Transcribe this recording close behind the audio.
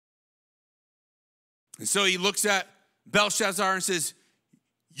And so he looks at Belshazzar and says,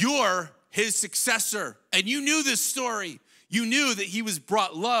 you're his successor. And you knew this story. You knew that he was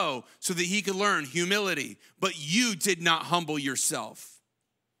brought low so that he could learn humility, but you did not humble yourself.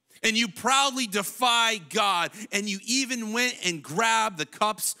 And you proudly defy God, and you even went and grabbed the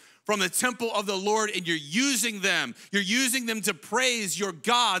cups from the temple of the Lord, and you're using them. You're using them to praise your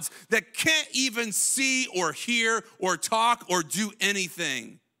gods that can't even see or hear or talk or do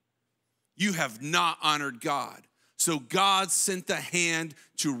anything. You have not honored God. So God sent the hand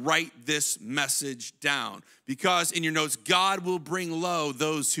to write this message down, because in your notes, God will bring low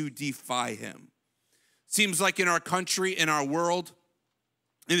those who defy him. Seems like in our country, in our world,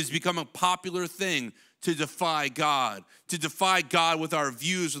 it has become a popular thing to defy God with our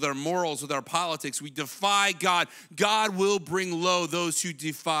views, with our morals, with our politics. We defy God. God will bring low those who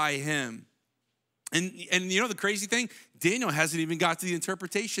defy him. And you know the crazy thing? Daniel hasn't even got to the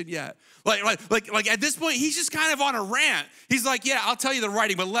interpretation yet. Like at this point, he's just kind of on a rant. He's like, yeah, I'll tell you the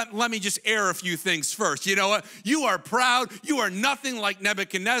writing, but let me just air a few things first. You know what? You are proud. You are nothing like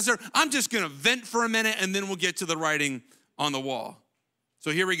Nebuchadnezzar. I'm just going to vent for a minute, and then we'll get to the writing on the wall. So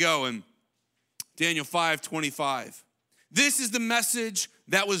here we go in Daniel 5:25. This is the message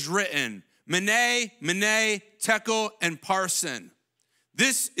that was written. Mene, Tekel, and Parsin.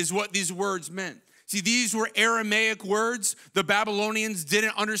 This is what these words meant. See, these were Aramaic words. The Babylonians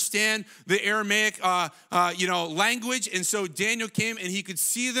didn't understand the Aramaic language. And so Daniel came and he could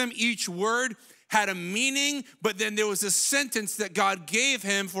see them. Each word had a meaning, but then there was a sentence that God gave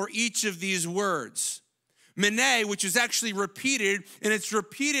him for each of these words. Mene, which is actually repeated, and it's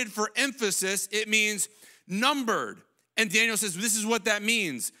repeated for emphasis. It means numbered. And Daniel says, this is what that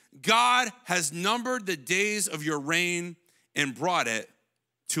means. God has numbered the days of your reign and brought it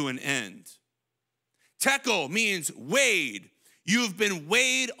to an end. Tekel means weighed. You have been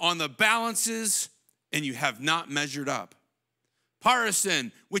weighed on the balances and you have not measured up.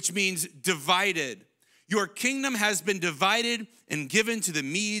 Parsin, which means divided. Your kingdom has been divided and given to the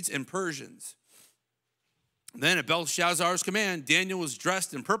Medes and Persians. Then at Belshazzar's command, Daniel was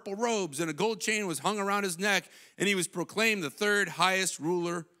dressed in purple robes and a gold chain was hung around his neck, and he was proclaimed the third highest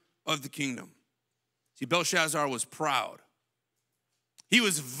ruler of the kingdom. See, Belshazzar was proud. He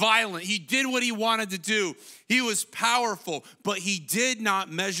was violent. He did what he wanted to do. He was powerful, but he did not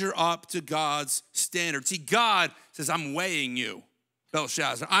measure up to God's standards. See, God says, I'm weighing you,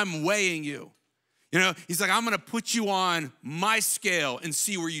 Belshazzar. I'm weighing you. You know, he's like, I'm going to put you on my scale and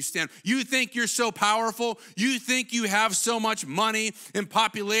see where you stand. You think you're so powerful? You think you have so much money and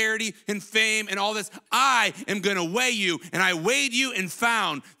popularity and fame and all this? I am going to weigh you, and I weighed you and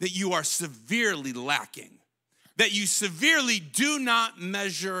found that you are severely lacking, that you severely do not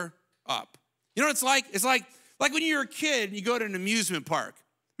measure up. You know what it's like? It's like when you're a kid and you go to an amusement park.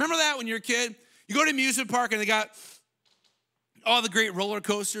 Remember that when you're a kid? You go to an amusement park and they got all the great roller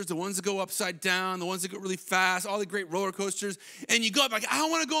coasters, the ones that go upside down, the ones that go really fast, all the great roller coasters. And you go up like, I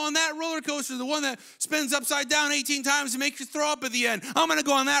want to go on that roller coaster, the one that spins upside down 18 times and makes you throw up at the end. I'm going to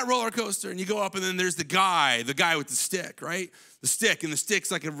go on that roller coaster. And you go up, and then there's the guy with the stick, right? The stick, and the stick's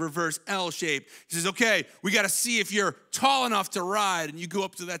like a reverse L shape. He says, okay, we got to see if you're tall enough to ride. And you go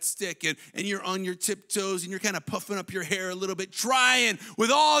up to that stick, and you're on your tiptoes, and you're kind of puffing up your hair a little bit, trying with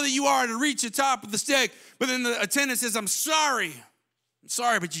all that you are to reach the top of the stick. But then the attendant says, I'm sorry,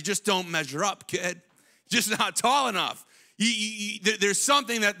 but you just don't measure up, kid. Just not tall enough. There's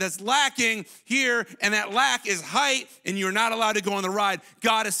something that's lacking here, and that lack is height, and you're not allowed to go on the ride.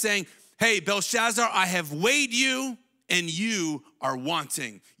 God is saying, hey, Belshazzar, I have weighed you, and you are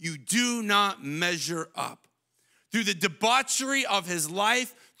wanting. You do not measure up. Through the debauchery of his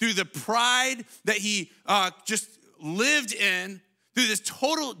life, through the pride that he just lived in, through this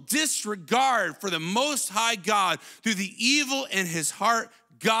total disregard for the Most High God, through the evil in his heart,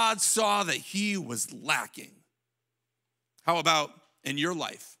 God saw that he was lacking. How about in your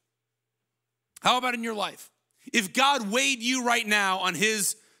life? How about in your life? If God weighed you right now on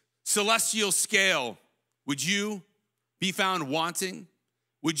his celestial scale, would you be found wanting?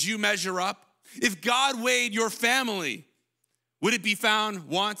 Would you measure up? If God weighed your family, would it be found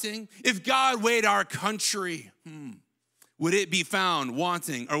wanting? If God weighed our country, would it be found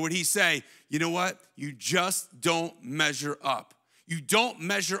wanting? Or would he say, you know what? You just don't measure up. You don't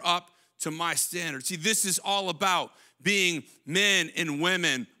measure up to my standards. See, this is all about being men and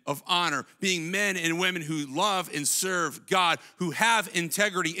women of honor, being men and women who love and serve God, who have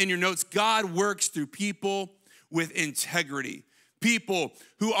integrity. In your notes, God works through people with integrity, People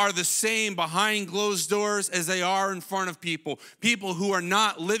who are the same behind closed doors as they are in front of people. People who are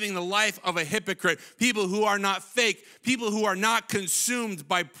not living the life of a hypocrite. People who are not fake. People who are not consumed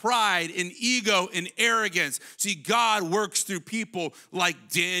by pride and ego and arrogance. See, God works through people like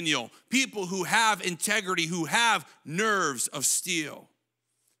Daniel. People who have integrity, who have nerves of steel.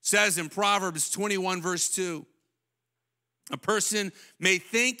 It says in Proverbs 21 verse 2, a person may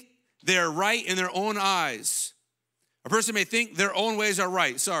think they're right in their own eyes. A person may think their own ways are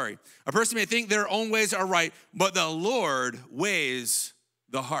right. A person may think their own ways are right, but the Lord weighs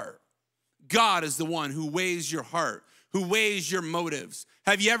the heart. God is the one who weighs your heart, who weighs your motives.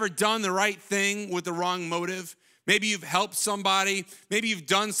 Have you ever done the right thing with the wrong motive? Maybe you've helped somebody. Maybe you've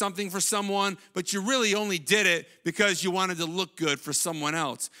done something for someone, but you really only did it because you wanted to look good for someone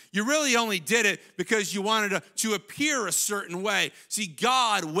else. You really only did it because you wanted to appear a certain way. See,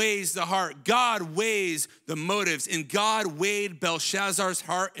 God weighs the heart. God weighs the motives. And God weighed Belshazzar's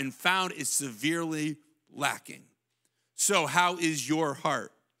heart and found it severely lacking. So how is your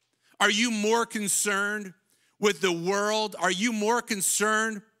heart? Are you more concerned with the world? Are you more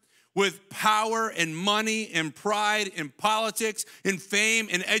concerned with power and money and pride and politics and fame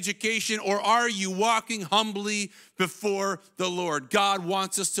and education? Or are you walking humbly before the Lord? God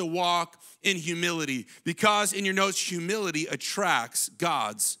wants us to walk in humility because, in your notes, humility attracts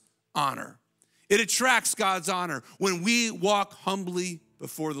God's honor. It attracts God's honor when we walk humbly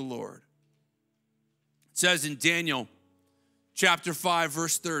before the Lord. It says in Daniel chapter 5,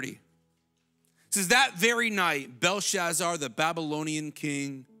 verse 30, it says, that very night, Belshazzar, the Babylonian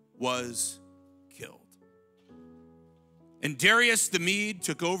king, was killed. And Darius the Mede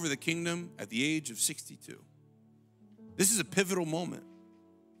took over the kingdom at the age of 62. This is a pivotal moment.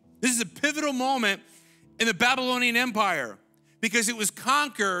 This is a pivotal moment in the Babylonian Empire because it was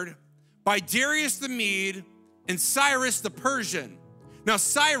conquered by Darius the Mede and Cyrus the Persian. Now,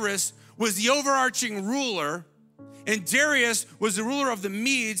 Cyrus was the overarching ruler, and Darius was the ruler of the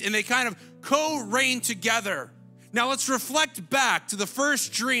Medes, and they kind of co-reigned together. Now let's reflect back to the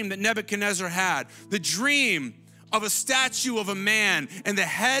first dream that Nebuchadnezzar had, the dream of a statue of a man, and the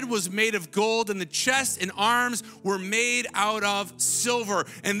head was made of gold, and the chest and arms were made out of silver.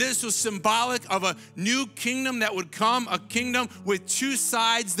 And this was symbolic of a new kingdom that would come, a kingdom with two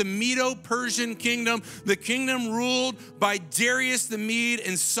sides, the Medo-Persian kingdom, the kingdom ruled by Darius the Mede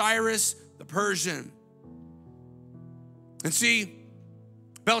and Cyrus the Persian. And see,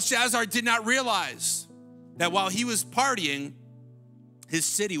 Belshazzar did not realize that while he was partying, his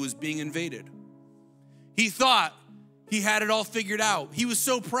city was being invaded. He thought he had it all figured out. He was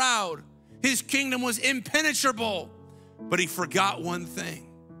so proud. His kingdom was impenetrable. But he forgot one thing.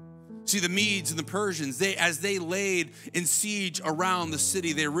 See, the Medes and the Persians, as they laid in siege around the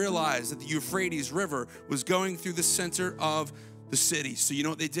city, they realized that the Euphrates River was going through the center of the city. So you know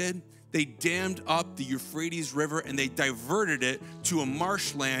what they did? They dammed up the Euphrates River and they diverted it to a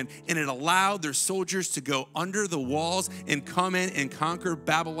marshland, and it allowed their soldiers to go under the walls and come in and conquer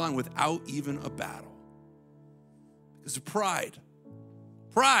Babylon without even a battle. Because of pride.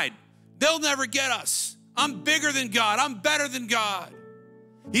 Pride. They'll never get us. I'm bigger than God. I'm better than God.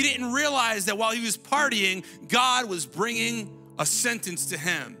 He didn't realize that while he was partying, God was bringing a sentence to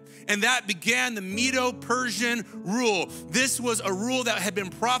him. And that began the Medo-Persian rule. This was a rule that had been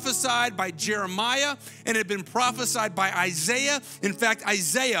prophesied by Jeremiah and had been prophesied by Isaiah. In fact,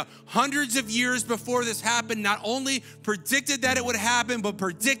 Isaiah, hundreds of years before this happened, not only predicted that it would happen, but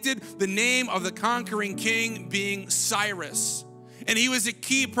predicted the name of the conquering king being Cyrus. And he was a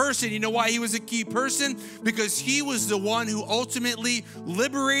key person. You know why he was a key person? Because he was the one who ultimately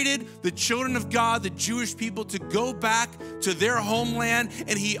liberated the children of God, the Jewish people, to go back to their homeland.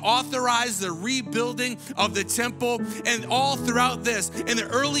 And he authorized the rebuilding of the temple. And all throughout this, in the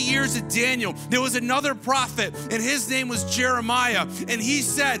early years of Daniel, there was another prophet, and his name was Jeremiah. And he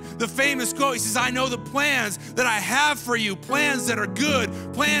said the famous quote, he says, I know the plans that I have for you, plans that are good,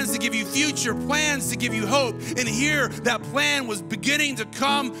 plans to give you future, plans to give you hope. And here, that plan was beginning to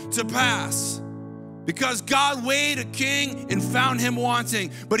come to pass because God weighed a king and found him wanting,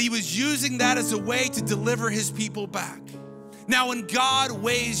 but he was using that as a way to deliver his people back. Now, when God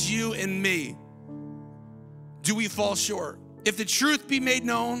weighs you and me, do we fall short? If the truth be made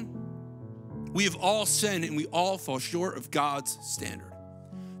known, we have all sinned and we all fall short of God's standard.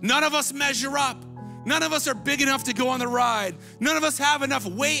 None of us measure up. None of us are big enough to go on the ride. None of us have enough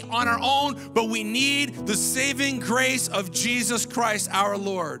weight on our own, but we need the saving grace of Jesus Christ, our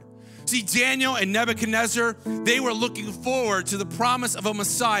Lord. See, Daniel and Nebuchadnezzar, they were looking forward to the promise of a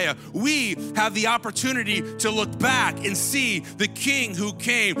Messiah. We have the opportunity to look back and see the King who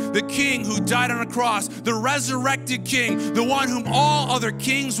came, the King who died on a cross, the resurrected King, the one whom all other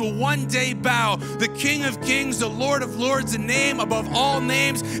kings will one day bow, the King of kings, the Lord of lords, the name above all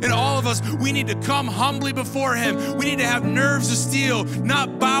names. And all of us, we need to come humbly before him. We need to have nerves of steel,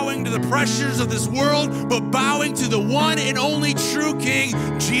 not bowing to the pressures of this world, but bowing to the one and only true King,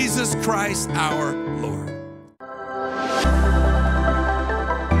 Jesus Christ our Lord.